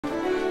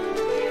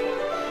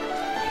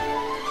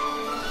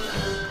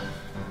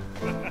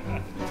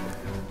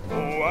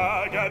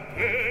got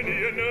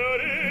plenty of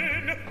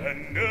nothing,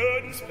 and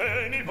nothing's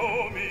plenty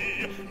for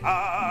me.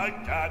 I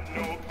got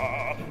no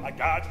car, I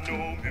got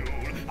no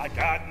mule, I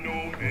got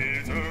no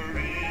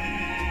misery.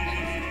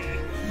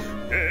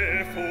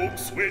 There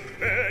folks with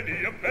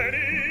plenty,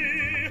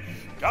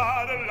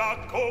 got a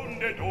lock on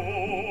the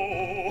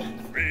door.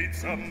 Afraid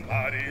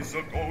somebody's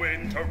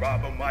going to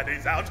rob them while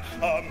they's out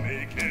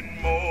making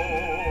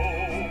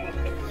more.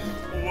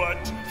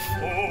 What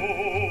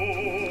for?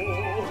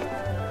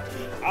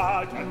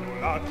 I got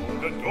no lock on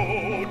the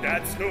door,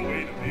 that's the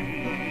way to be.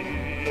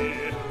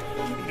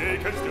 They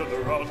can steal the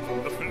rug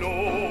from the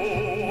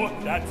floor,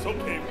 that's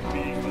okay with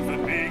me, cause the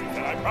things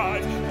that I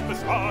prize, the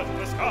stars and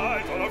the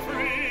skies all are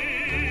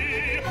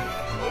free.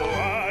 Oh,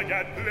 I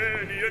got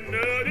plenty of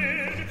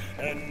nothing,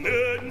 and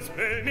nothing's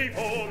plenty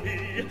for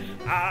me.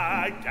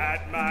 I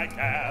got my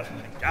gal,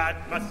 I got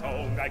my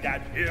song, I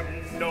got him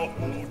no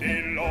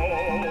day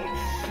long.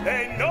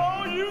 Ain't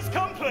no use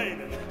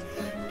complaining.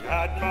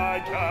 Got my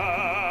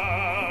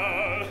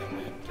gal,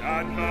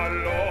 got my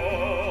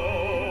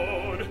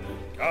Lord,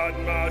 got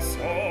my soul.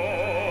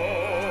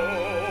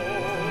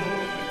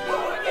 Who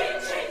again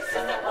chases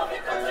the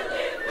woman comes to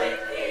live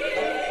with me?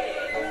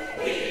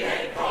 He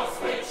ain't cross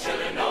with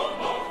chillin' no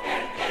more.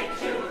 And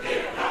ain't you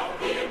hear how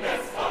he and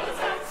best all the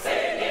time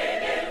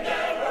singing in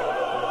the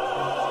road?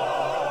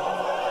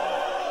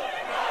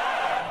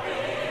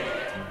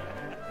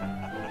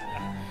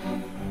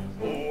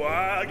 Oh,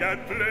 I got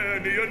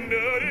plenty of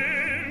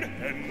nothing,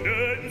 and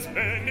nothing's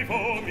plenty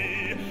for me.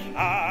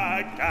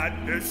 I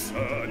got the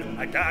sun,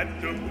 I got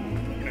the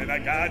moon, and I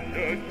got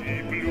the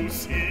deep blue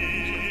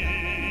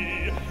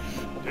sea.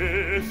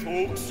 There's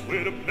folks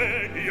with a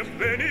plenty,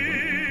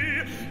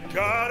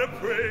 gotta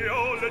pray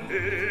all the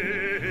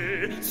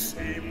day.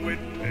 Same with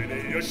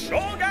plenty, you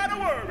sure gotta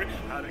worry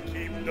how to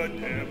keep the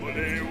devil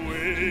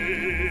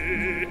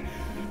away.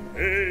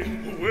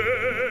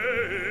 Away.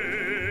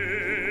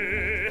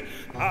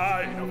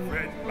 I ain't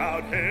afraid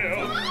about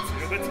hell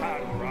till the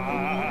time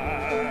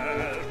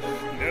arrives.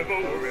 Never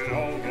worry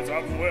long as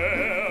I'm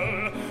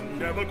well.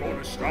 Never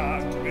gonna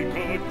strive to be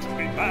good, to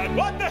be bad.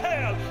 What the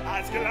hell?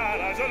 I'm glad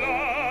I was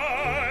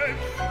alive.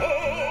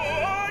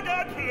 Oh, I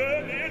got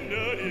plenty of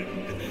nothing,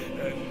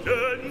 and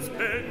nothing's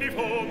plenty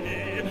for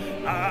me.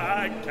 I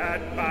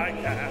got my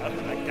gal,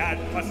 I got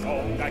my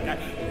song, I got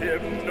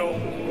him no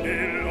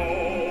day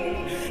long.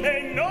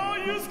 Ain't no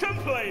use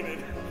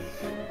complaining.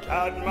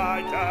 Got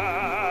my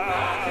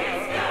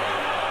gal.